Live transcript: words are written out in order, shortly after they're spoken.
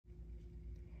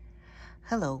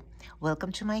Hello, welcome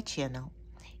to my channel.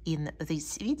 In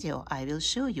this video, I will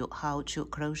show you how to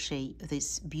crochet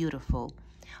this beautiful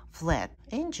flat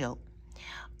angel,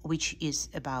 which is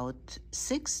about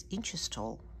 6 inches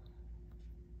tall.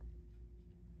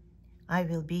 I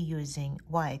will be using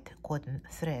white cotton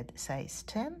thread size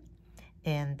 10,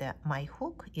 and my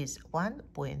hook is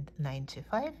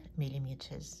 1.95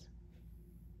 millimeters.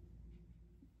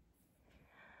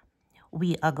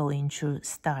 We are going to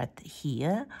start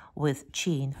here with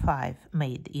chain 5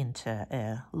 made into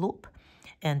a loop,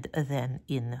 and then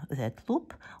in that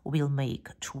loop we'll make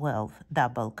 12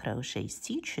 double crochet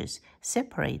stitches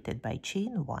separated by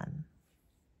chain 1.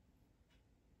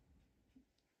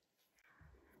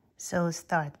 So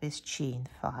start with chain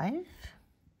 5,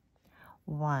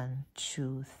 1,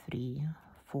 2, 3,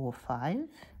 4, 5,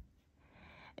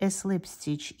 a slip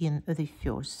stitch in the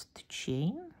first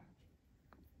chain.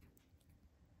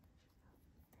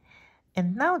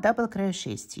 And now double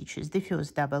crochet stitches. The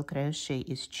first double crochet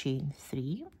is chain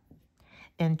 3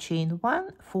 and chain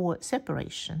 1 for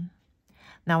separation.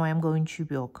 Now I'm going to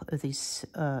work this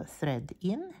thread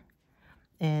in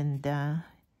and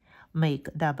make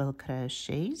double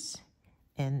crochets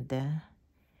and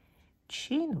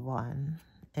chain 1,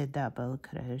 a double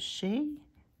crochet,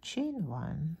 chain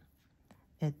 1,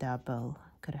 a double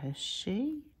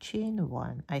crochet, chain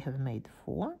 1. I have made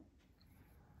 4.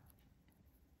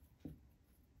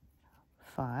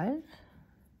 5,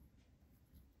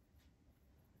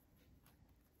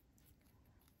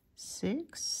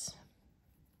 6,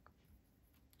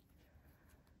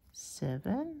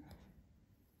 7,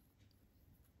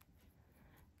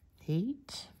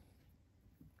 8,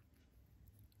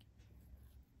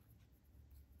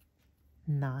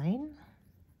 9,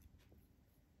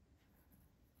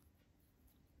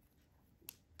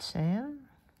 10,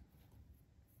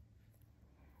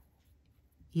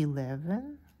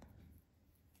 11,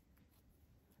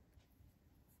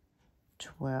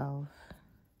 12,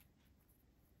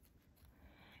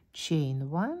 chain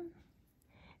 1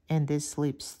 and a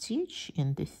slip stitch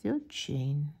in the third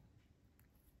chain,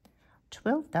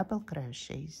 12 double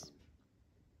crochets.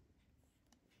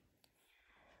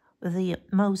 The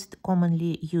most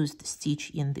commonly used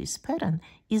stitch in this pattern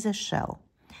is a shell.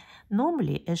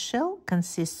 Normally a shell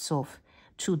consists of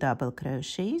 2 double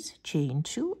crochets, chain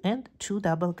 2 and 2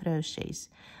 double crochets.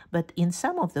 But in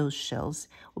some of those shells,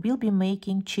 we'll be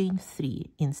making chain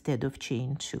 3 instead of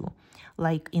chain 2,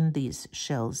 like in these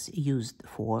shells used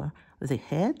for the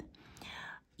head.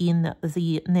 In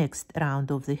the next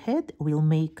round of the head, we'll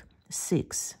make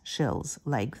 6 shells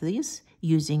like this,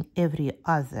 using every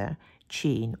other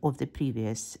chain of the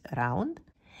previous round.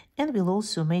 And we'll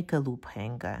also make a loop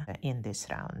hanger in this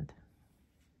round.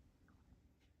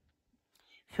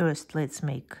 First, let's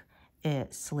make a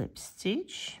slip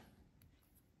stitch.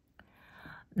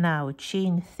 Now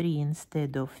chain 3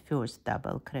 instead of first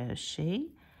double crochet,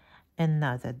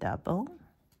 another double,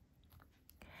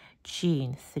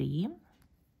 chain 3,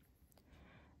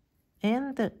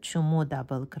 and 2 more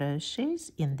double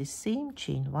crochets in the same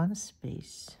chain 1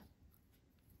 space.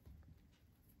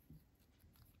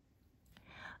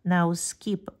 Now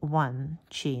skip 1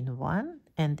 chain 1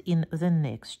 and in the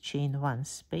next chain 1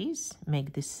 space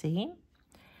make the same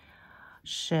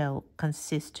shell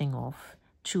consisting of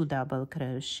 2 double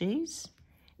crochets,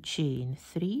 chain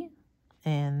 3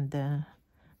 and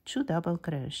 2 double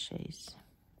crochets.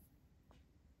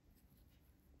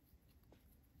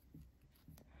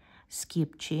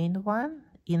 Skip chain 1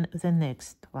 in the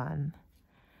next one.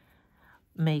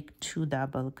 Make 2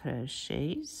 double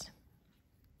crochets.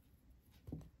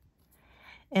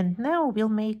 And now we'll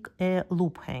make a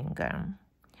loop hanger.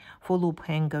 For loop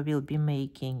hanger, we'll be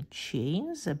making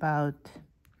chains about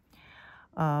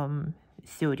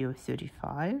 30 or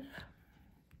 35.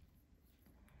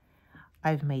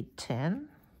 I've made 10,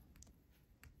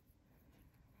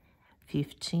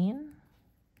 15,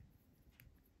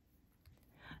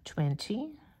 20,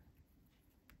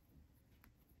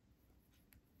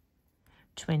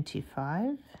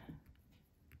 25,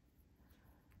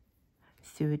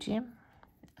 30.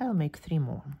 I'll make 3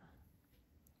 more.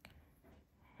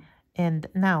 And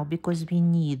now, because we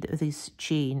need this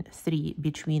chain 3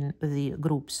 between the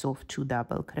groups of 2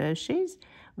 double crochets,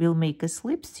 we'll make a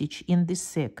slip stitch in the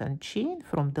second chain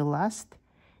from the last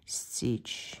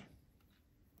stitch.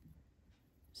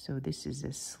 So this is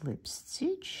a slip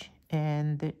stitch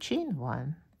and chain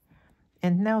 1.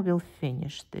 And now we'll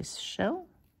finish this shell,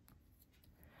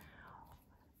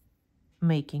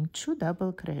 making 2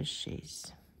 double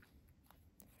crochets.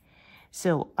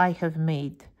 So I have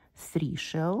made 3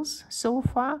 shells so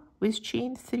far with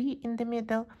chain 3 in the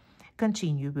middle.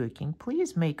 Continue working,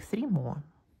 please make 3 more.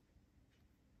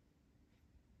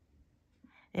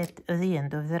 At the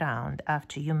end of the round,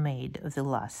 after you made the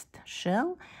last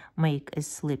shell, make a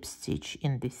slip stitch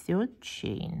in the third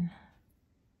chain.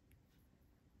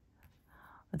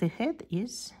 The head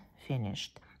is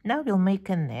finished. Now we'll make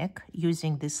a neck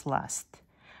using this last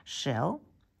shell.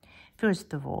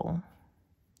 First of all,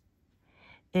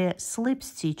 a slip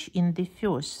stitch in the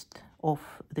first of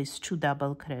these 2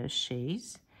 double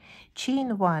crochets,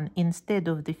 chain 1 instead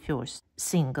of the first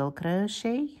single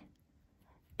crochet,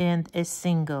 and a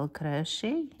single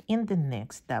crochet in the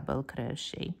next double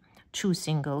crochet, 2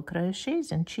 single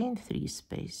crochets and chain 3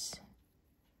 space,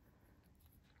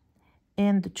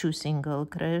 and 2 single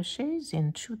crochets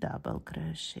and 2 double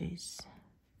crochets.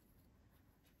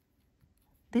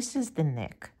 This is the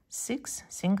neck, 6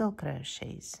 single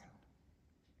crochets.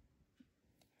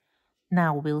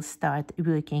 Now we'll start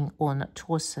working on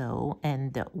torso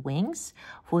and wings.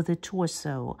 For the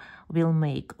torso, we'll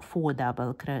make 4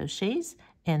 double crochets,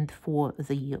 and for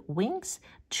the wings,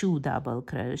 2 double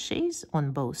crochets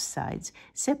on both sides,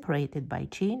 separated by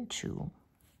chain 2.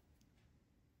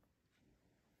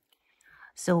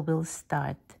 So we'll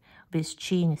start with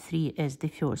chain 3 as the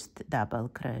first double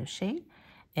crochet,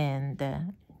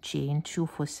 and chain 2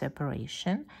 for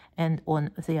separation, and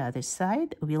on the other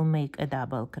side we'll make a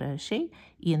double crochet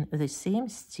in the same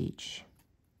stitch.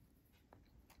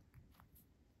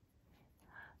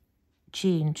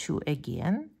 Chain 2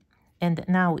 again, and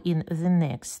now in the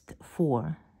next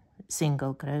 4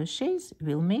 single crochets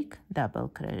we'll make double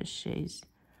crochets.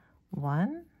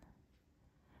 1,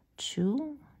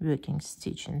 2, working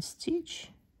stitch and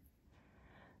stitch,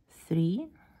 3,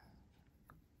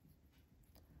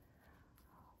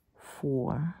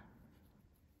 4,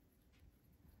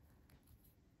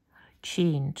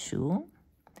 chain 2,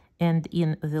 and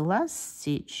in the last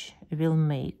stitch we'll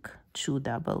make 2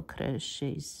 double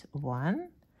crochets, 1,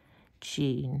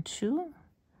 chain 2,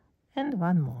 and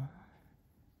 1 more,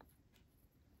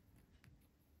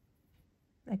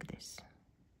 like this.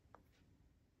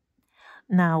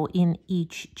 Now in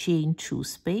each chain 2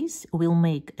 space we'll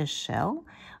make a shell,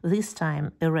 this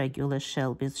time a regular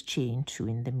shell with chain 2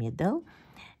 in the middle,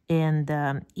 and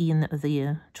in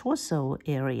the torso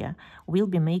area we'll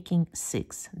be making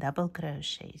 6 double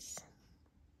crochets.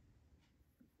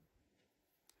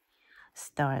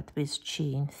 Start with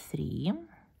chain 3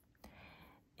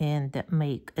 and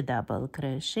make a double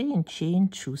crochet in chain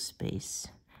 2 space.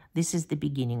 This is the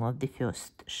beginning of the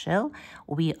first shell.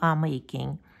 We are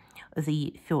making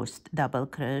the first double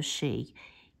crochet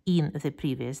in the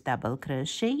previous double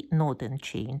crochet, not in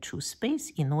chain 2 space,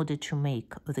 in order to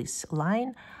make this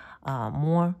line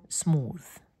more smooth.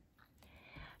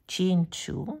 Chain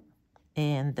 2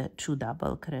 and 2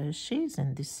 double crochets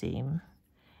in the same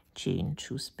chain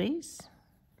 2 space,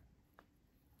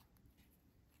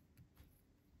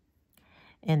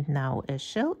 and now a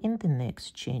shell in the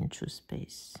next chain 2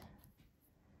 space,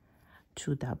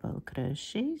 2 double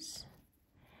crochets,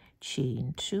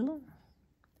 chain 2,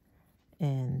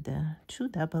 and 2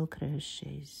 double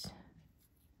crochets.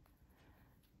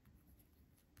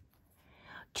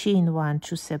 Chain 1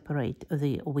 to separate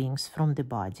the wings from the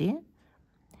body.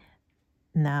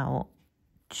 Now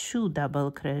 2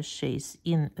 double crochets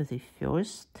in the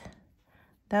first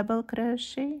double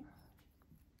crochet,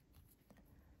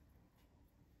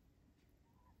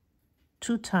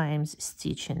 2 times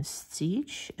stitch and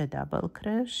stitch, a double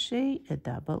crochet,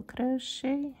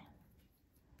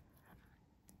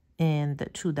 and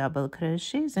 2 double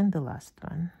crochets in the last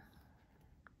one.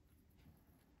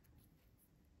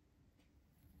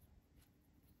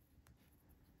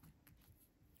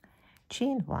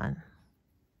 Chain 1,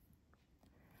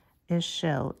 a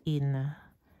shell in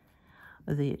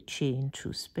the chain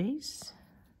 2 space,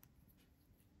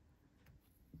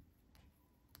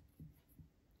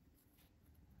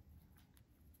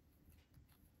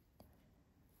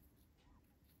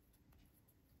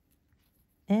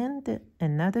 and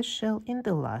another shell in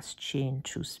the last chain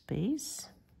 2 space,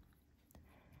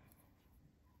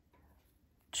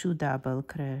 2 double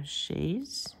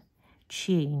crochets,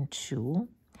 chain 2,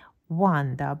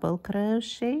 1 double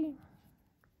crochet,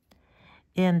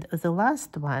 and the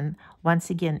last one, once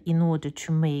again, in order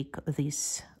to make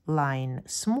this line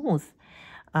smooth,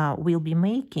 we'll be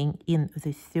making in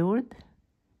the third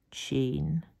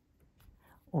chain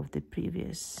of the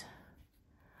previous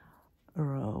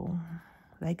row,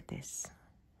 like this.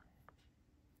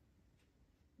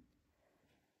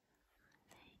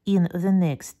 In the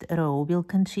next row, we'll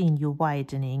continue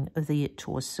widening the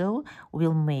torso.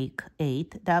 We'll make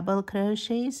 8 double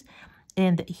crochets,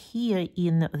 and here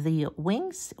in the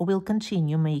wings, we'll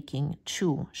continue making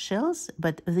 2 shells,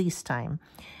 but this time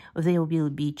there will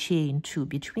be chain 2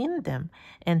 between them,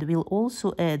 and we'll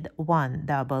also add 1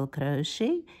 double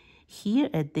crochet here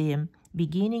at the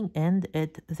beginning and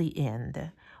at the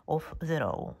end of the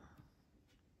row.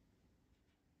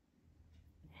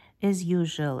 As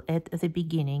usual, at the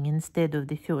beginning, instead of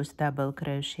the first double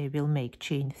crochet, we'll make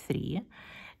chain 3,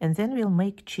 and then we'll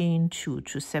make chain 2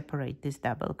 to separate this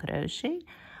double crochet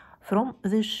from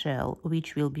the shell,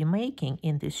 which we'll be making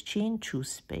in this chain 2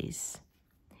 space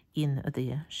in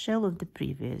the shell of the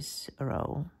previous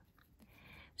row.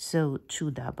 So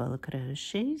 2 double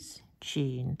crochets,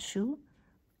 chain 2,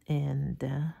 and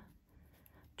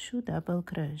 2 double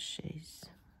crochets.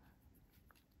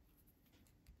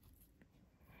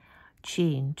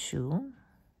 Chain 2,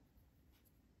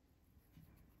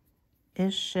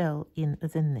 a shell in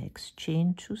the next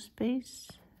chain 2 space,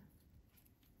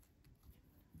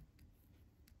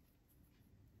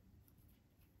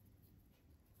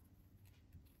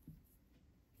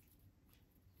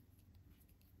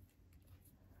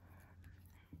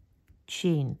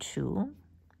 chain 2,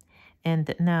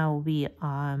 and now we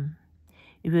are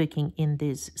working in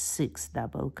these 6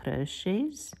 double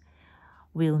crochets.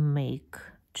 We'll make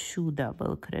 2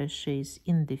 double crochets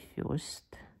in the first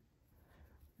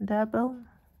double,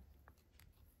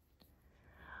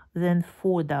 then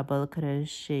 4 double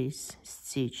crochets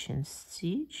stitch in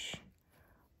stitch,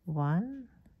 1,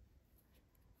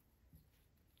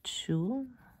 2,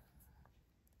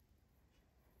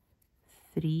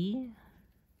 3,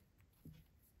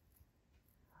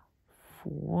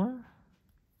 4,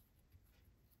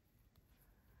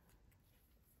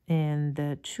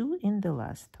 and 2 in the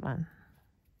last one.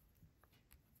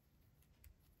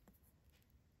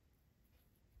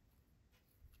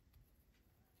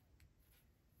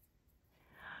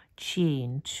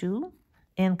 Chain 2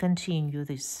 and continue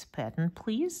this pattern,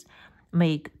 please.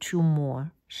 Make 2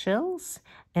 more shells,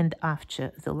 and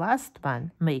after the last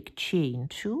one, make chain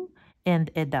 2 and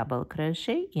a double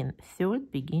crochet in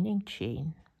third beginning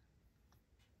chain.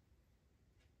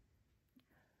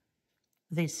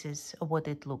 This is what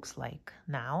it looks like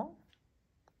now.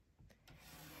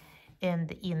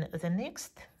 And in the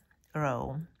next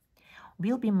row,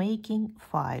 we'll be making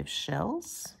 5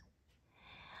 shells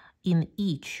in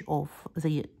each of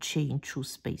the chain 2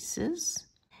 spaces,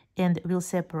 and we'll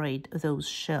separate those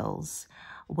shells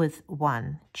with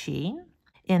 1 chain.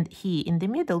 And here in the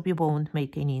middle, we won't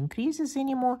make any increases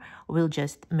anymore. We'll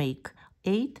just make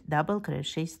 8 double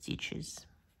crochet stitches.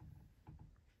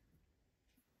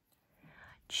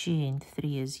 Chain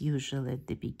 3 as usual at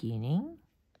the beginning,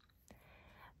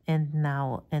 and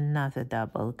now another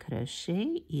double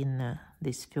crochet in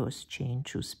this first chain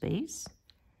 2 space,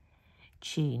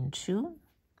 chain 2,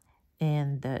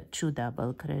 and 2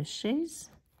 double crochets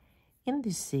in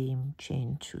the same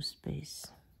chain 2 space,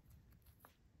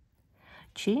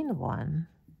 chain 1.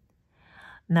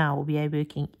 Now we are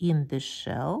working in the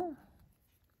shell,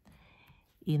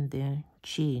 in the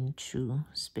chain 2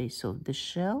 space of the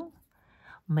shell,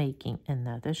 making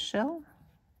another shell,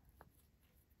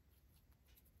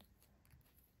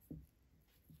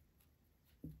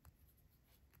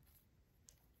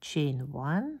 chain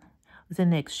 1. The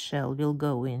next shell will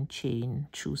go in chain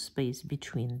 2 space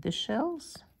between the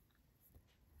shells,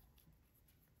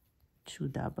 2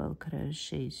 double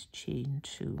crochets, chain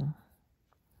 2,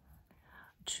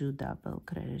 2 double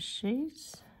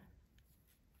crochets,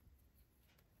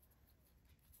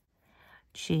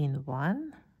 chain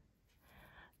 1,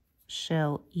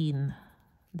 shell in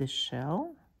the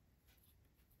shell,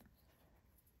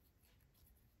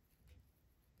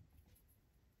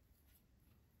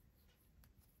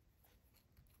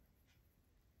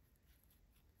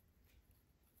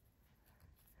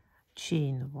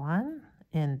 chain 1,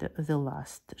 and the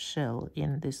last shell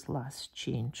in this last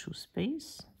chain 2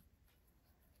 space,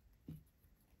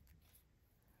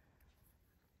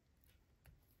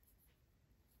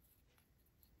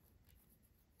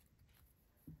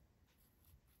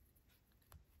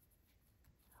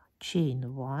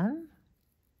 chain 1,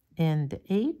 and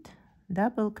 8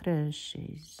 double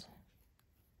crochets.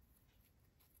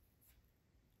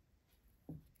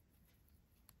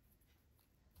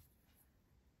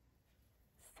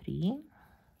 3,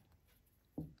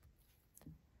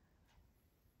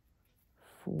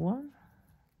 4,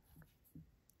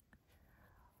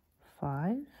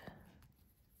 5,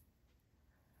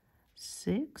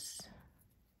 6,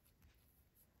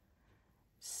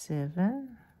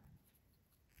 7,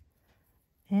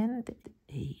 and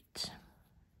 8.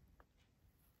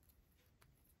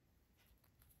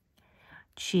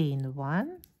 Chain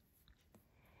 1,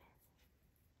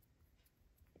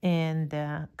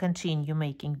 and continue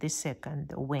making the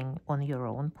second wing on your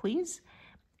own, please.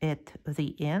 at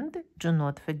the end, do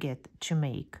not forget to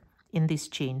make, in this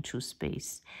chain 2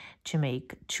 space, to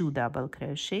make 2 double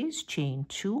crochets, chain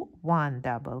 2, 1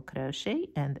 double crochet,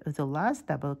 and the last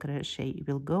double crochet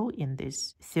will go in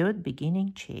this third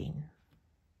beginning chain.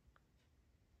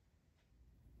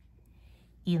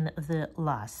 In the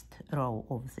last row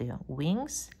of the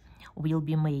wings, we'll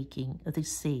be making the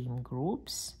same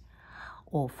groups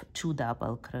of 2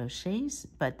 double crochets,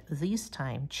 but this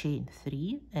time chain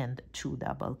 3 and 2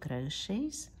 double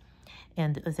crochets,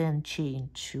 and then chain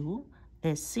 2,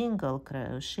 a single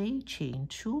crochet, chain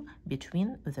 2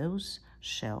 between those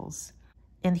shells.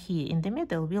 And here in the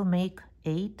middle we'll make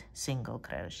 8 single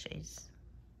crochets.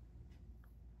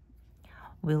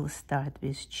 We'll start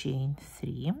with chain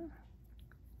 3,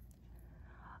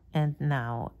 and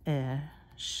now a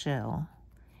shell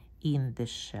in the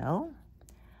shell,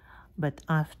 but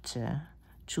after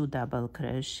 2 double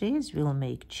crochets we'll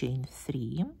make chain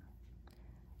 3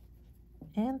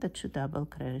 and the 2 double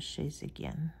crochets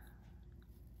again.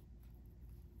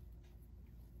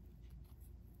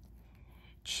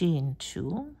 Chain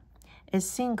 2, a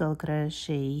single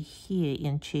crochet here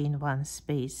in chain 1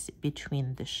 space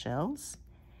between the shells,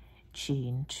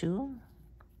 chain 2,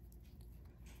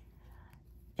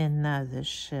 another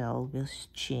shell with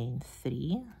chain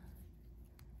 3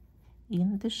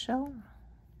 in the shell,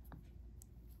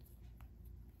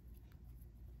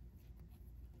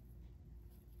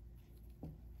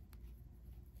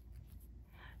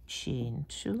 chain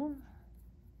 2,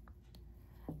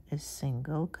 a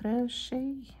single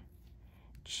crochet,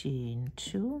 chain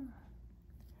 2,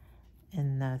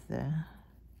 another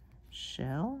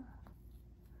shell,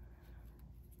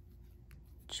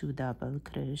 2 double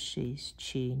crochets,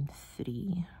 chain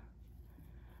 3,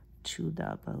 2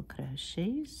 double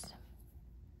crochets,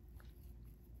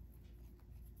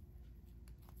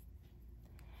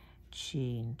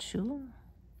 chain 2,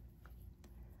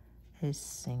 a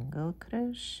single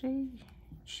crochet,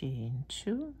 chain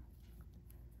 2,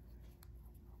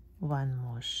 one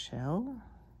more shell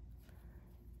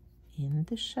in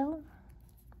the shell,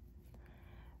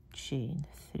 chain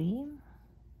 3,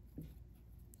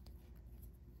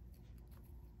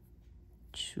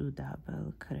 2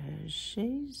 double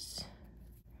crochets,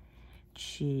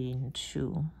 chain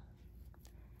 2,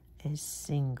 a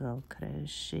single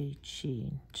crochet,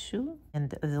 chain 2,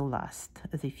 and the last,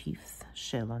 the 5th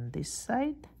shell on this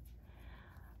side,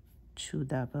 2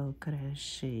 double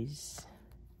crochets,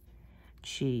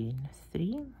 chain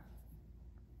 3,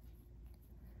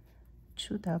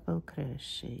 2 double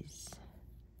crochets,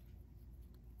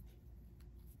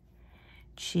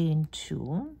 chain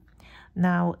 2.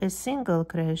 Now a single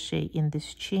crochet in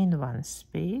this chain 1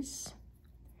 space,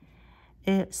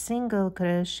 a single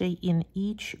crochet in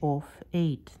each of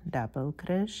 8 double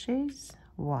crochets,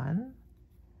 1,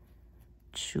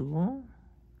 2,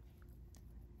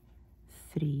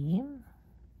 3,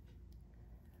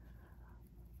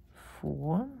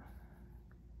 4,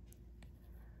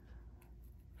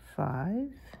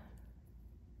 5,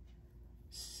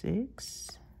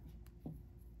 6,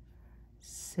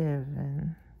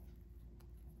 7,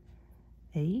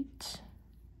 8,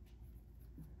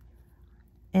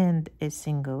 and a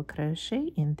single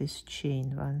crochet in this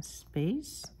chain 1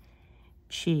 space,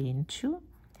 chain 2,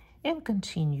 and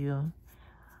continue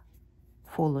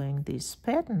following this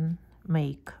pattern.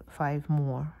 Make 5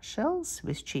 more shells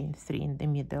with chain 3 in the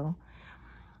middle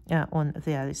on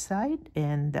the other side,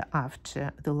 and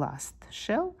after the last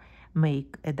shell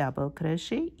make a double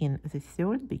crochet in the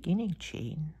 3rd beginning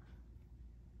chain.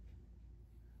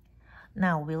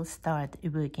 Now we'll start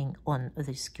working on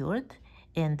the skirt,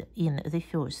 and in the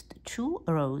first 2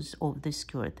 rows of the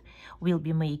skirt we'll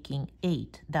be making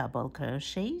 8 double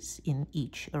crochets in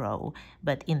each row,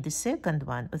 but in the second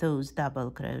one those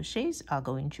double crochets are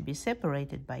going to be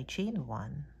separated by chain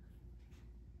 1.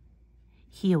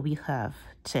 Here we have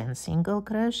 10 single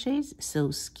crochets,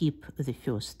 so skip the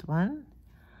first one,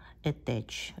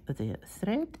 attach the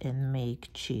thread and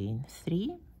make chain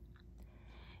 3,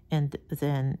 and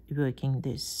then working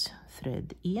this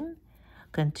thread in,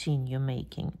 continue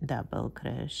making double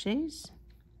crochets.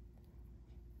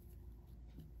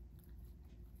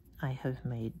 I have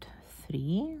made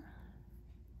 3,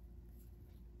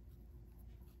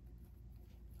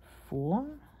 4,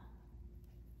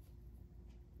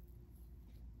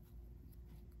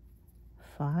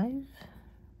 5,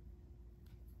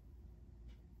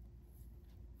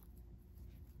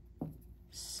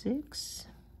 6,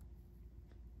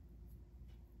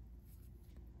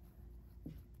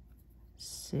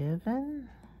 7,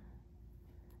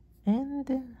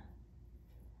 and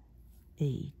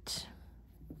 8.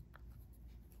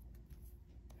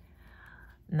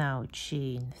 Now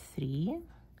chain 3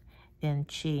 and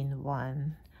chain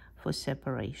 1 for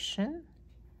separation,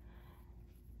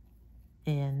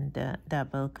 and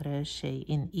double crochet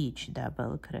in each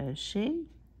double crochet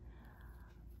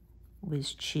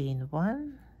with chain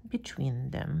 1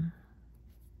 between them.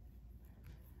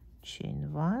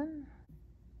 Chain 1.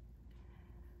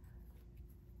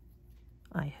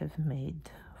 I have made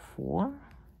 4,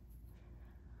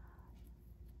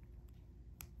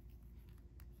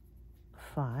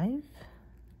 5,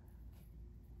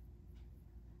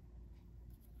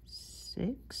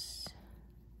 6,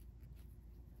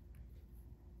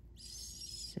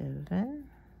 7,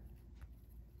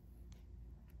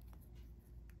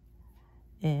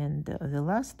 and the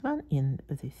last one in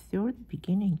the third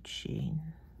beginning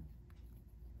chain,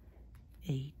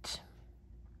 8.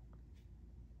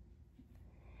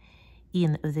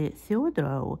 In the third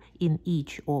row, in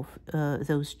each of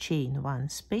those chain 1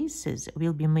 spaces,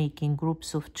 we'll be making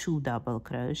groups of 2 double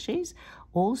crochets,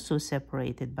 also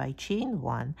separated by chain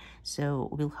 1, so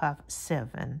we'll have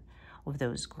 7 of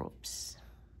those groups.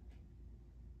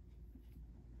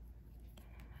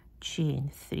 Chain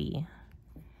 3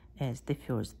 as the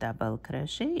first double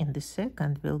crochet, and the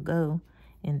second will go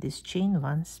in this chain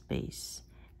 1 space.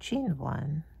 Chain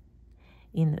 1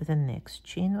 in the next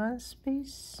chain 1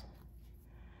 space,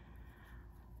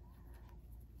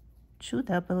 2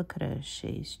 double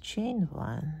crochets, chain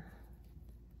 1,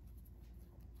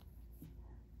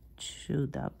 2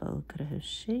 double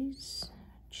crochets,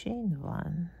 chain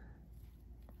 1,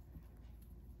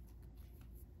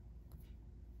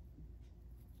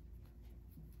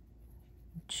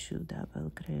 2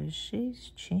 double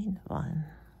crochets, chain 1,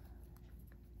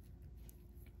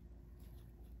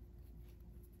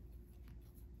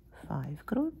 5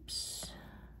 groups,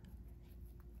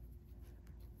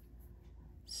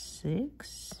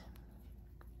 6,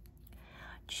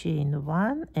 chain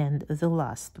 1, and the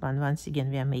last one, once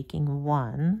again we are making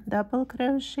 1 double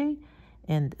crochet,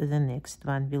 and the next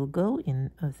one will go in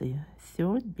the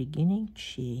third beginning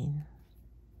chain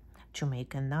to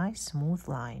make a nice smooth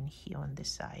line here on the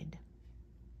side.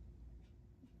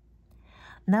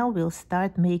 Now we'll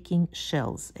start making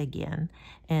shells again,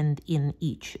 and in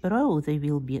each row there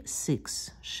will be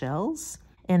 6 shells,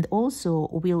 and also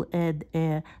we'll add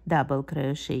a double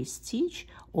crochet stitch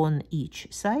on each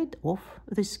side of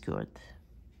the skirt.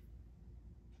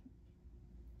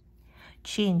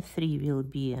 Chain 3 will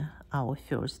be our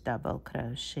first double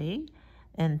crochet,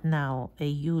 and now a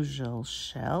usual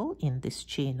shell in this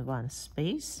chain 1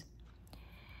 space.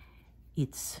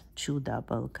 It's 2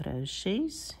 double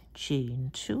crochets, chain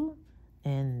 2,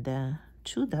 and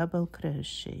 2 double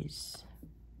crochets.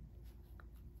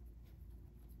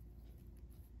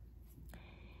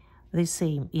 The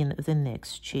same in the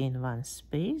next chain 1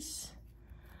 space,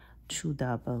 2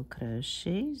 double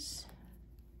crochets,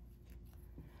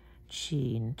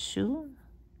 chain 2,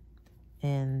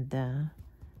 and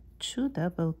 2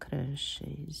 double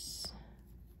crochets.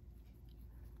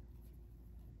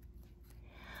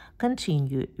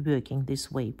 Continue working this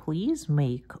way, please.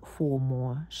 Make 4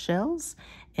 more shells,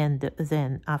 and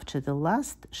then after the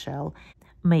last shell,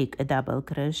 make a double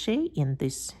crochet in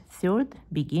this third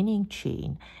beginning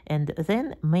chain, and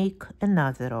then make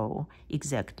another row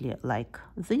exactly like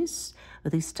this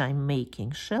time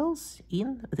making shells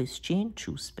in this chain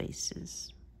 2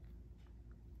 spaces.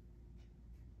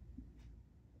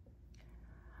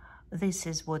 This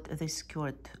is what the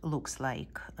skirt looks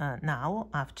like now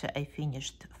after I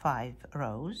finished 5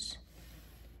 rows.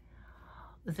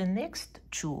 The next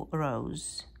 2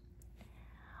 rows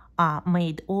are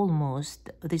made almost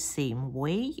the same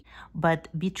way, but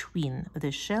between the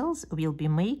shells we'll be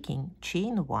making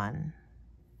chain 1.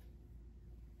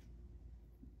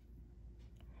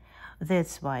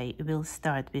 That's why we'll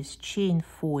start with chain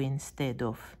 4 instead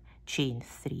of chain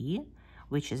 3,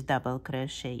 which is double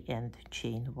crochet and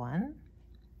chain 1.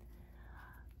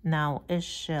 Now a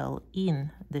shell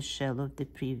in the shell of the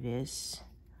previous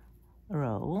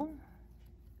row,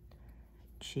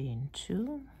 chain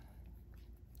 2,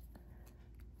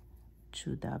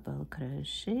 2 double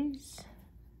crochets,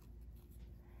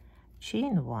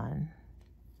 chain 1,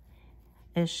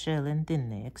 a shell in the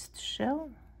next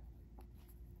shell,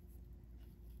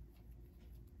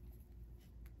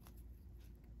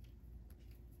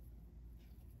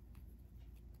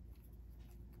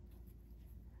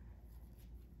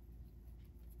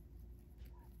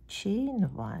 chain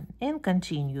 1, and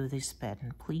continue this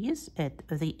pattern, please. At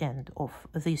the end of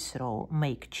this row,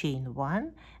 make chain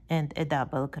 1 and a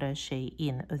double crochet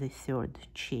in the third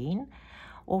chain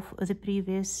of the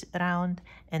previous round,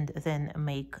 and then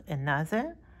make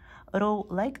another row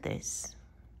like this.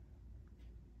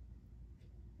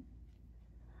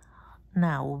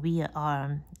 Now we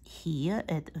are here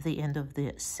at the end of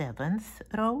the 7th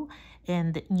row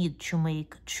and need to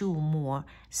make 2 more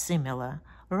similar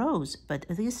rows, but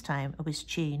this time with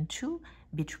chain 2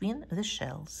 between the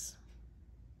shells.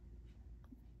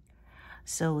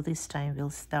 So this time we'll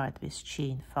start with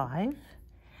chain 5,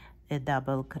 a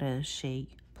double crochet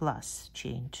plus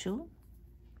chain 2,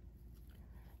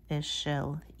 a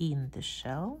shell in the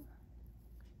shell,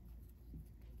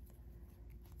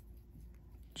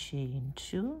 chain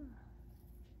 2,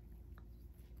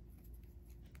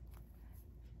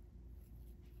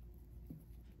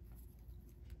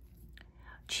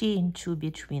 chain 2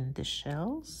 between the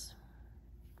shells,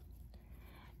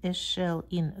 a shell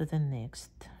in the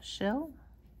next shell,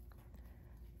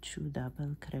 2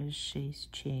 double crochets,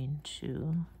 chain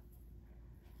 2,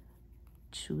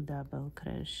 2 double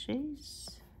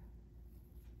crochets,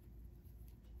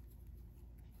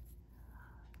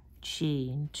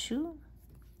 chain 2,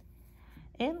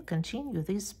 and continue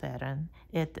this pattern.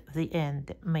 At the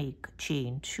end, make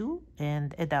chain 2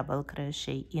 and a double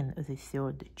crochet in the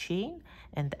 3rd chain,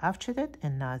 and after that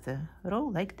another row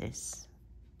like this.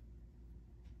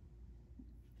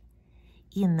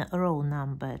 In row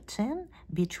number 10,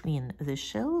 between the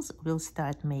shells, we'll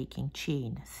start making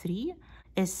chain 3,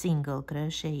 a single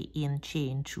crochet in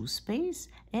chain 2 space,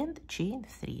 and chain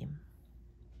 3.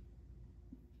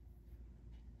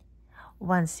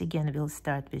 Once again, we'll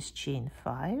start with chain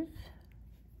 5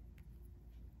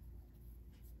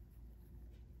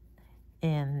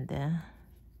 and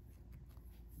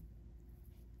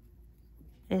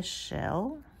a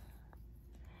shell,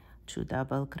 2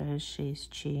 double crochets,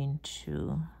 chain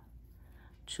 2,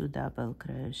 2 double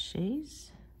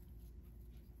crochets,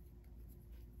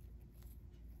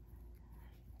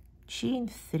 chain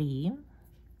 3,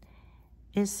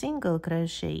 a single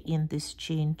crochet in this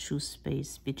chain 2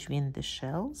 space between the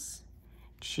shells,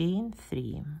 chain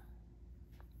 3,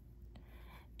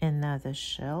 another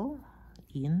shell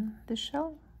in the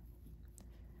shell,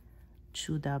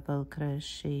 2 double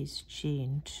crochets,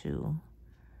 chain 2,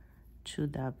 2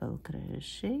 double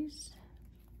crochets,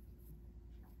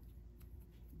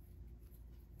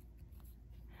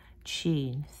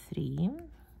 chain 3,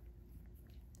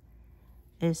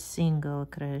 a single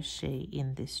crochet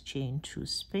in this chain 2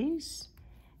 space,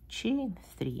 chain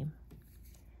 3.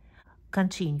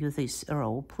 Continue this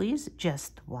row, please,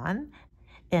 just one,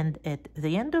 and at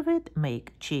the end of it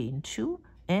make chain 2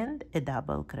 and a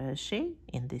double crochet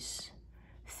in this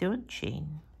 3rd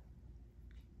chain.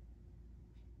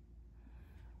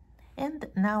 And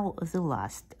now the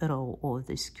last row of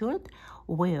the skirt,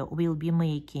 where we'll be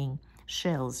making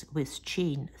shells with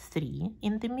chain 3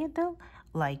 in the middle,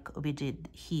 like we did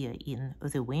here in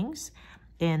the wings,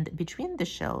 and between the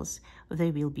shells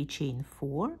there will be chain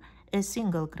 4, a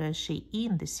single crochet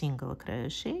in the single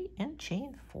crochet, and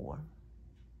chain 4.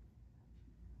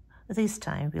 This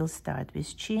time we'll start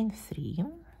with chain 3.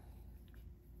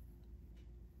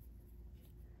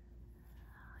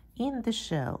 In the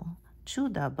shell, 2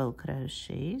 double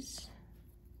crochets,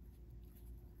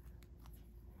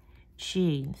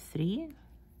 chain 3,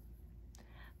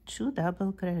 2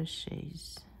 double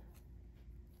crochets,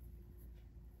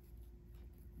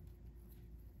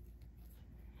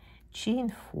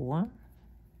 chain 4,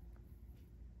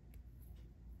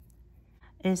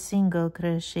 a single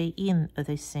crochet in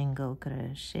the single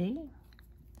crochet,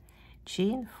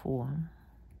 chain 4.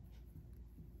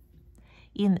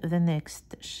 In the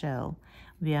next shell,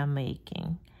 we are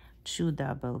making 2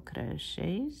 double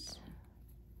crochets,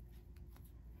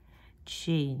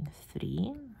 chain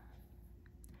 3,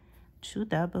 2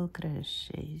 double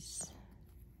crochets,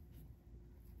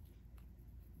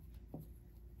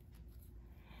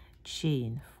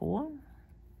 chain 4,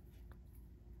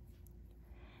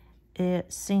 a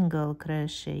single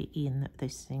crochet in the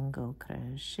single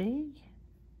crochet,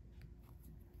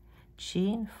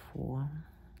 chain 4,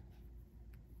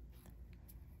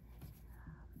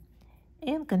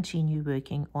 and continue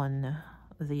working on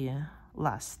the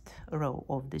last row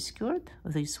of the skirt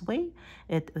this way.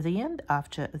 At the end,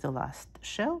 after the last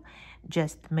shell,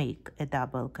 just make a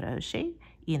double crochet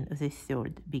in the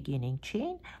 3rd beginning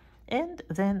chain, and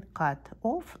then cut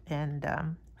off and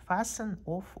fasten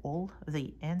off all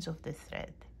the ends of the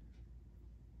thread.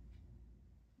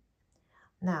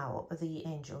 Now the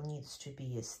angel needs to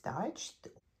be starched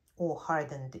or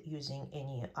hardened using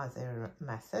any other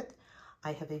method.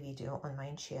 I have a video on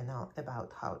my channel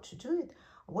about how to do it.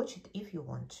 Watch it if you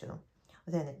want to.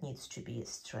 Then it needs to be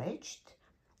stretched,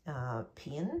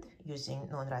 pinned using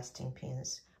non-rusting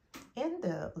pins, and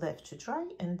left to dry,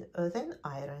 and then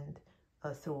ironed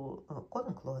through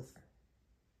cotton cloth.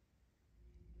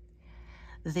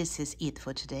 This is it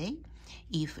for today.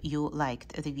 If you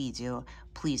liked the video,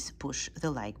 please push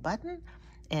the like button.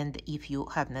 And if you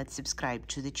have not subscribed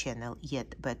to the channel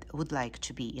yet but would like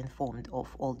to be informed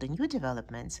of all the new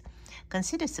developments,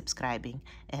 consider subscribing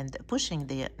and pushing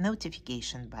the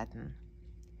notification button.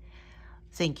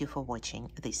 Thank you for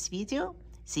watching this video.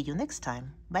 See you next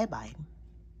time. Bye-bye.